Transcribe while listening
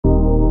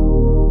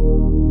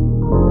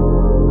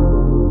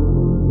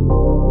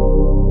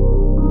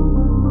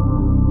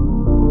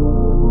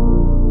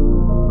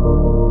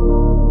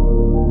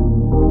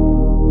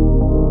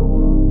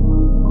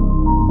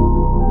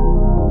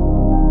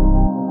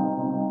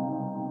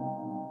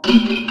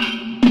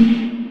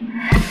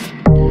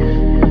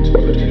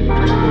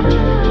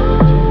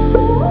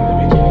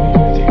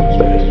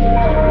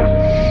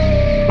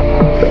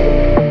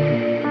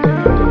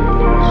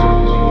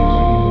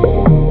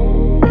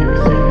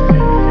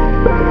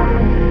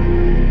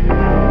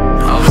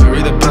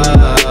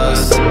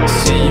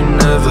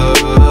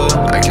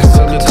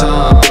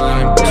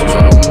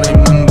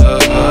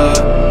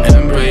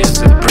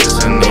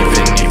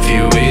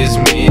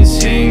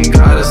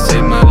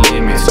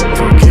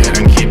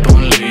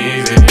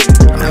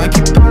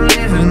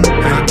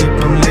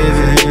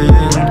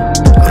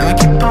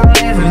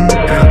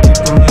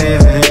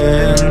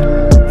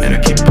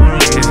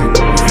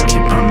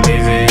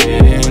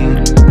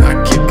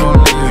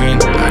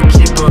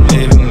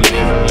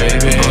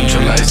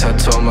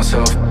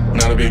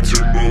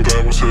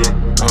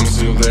I'm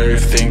still there,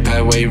 think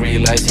that way,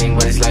 realizing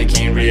what it's like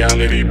in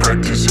reality,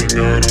 practicing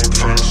out on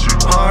fantasy.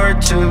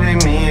 Hard to be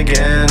me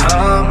again,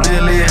 I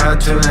really had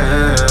to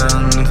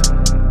end.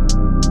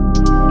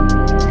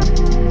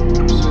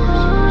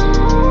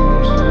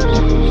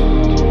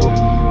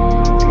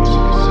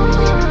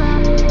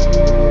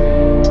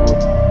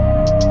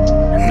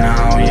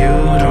 Now you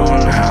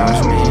don't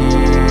have me.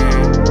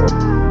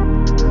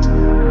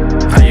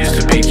 I used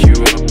to pick you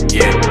up,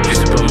 yeah,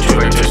 used to put you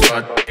right to the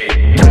spot,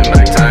 yeah. Turning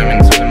back time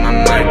and telling my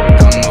mind,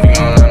 I'm moving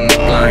on, I'm not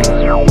blind.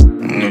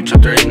 New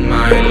chapter in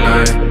my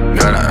life,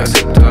 gotta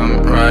accept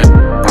I'm right.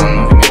 I'm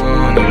moving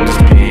on in the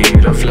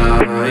speed of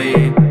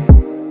light.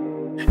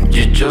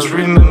 You just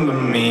remember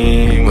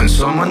me when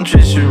someone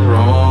treats you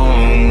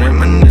wrong.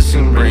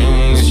 Reminiscing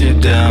brings you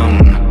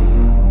down.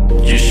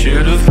 You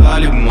should've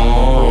valued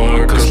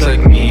more, cause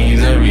like me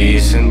there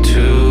isn't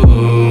too.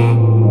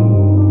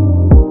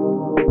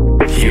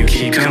 You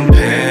keep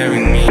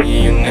comparing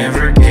me, you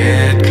never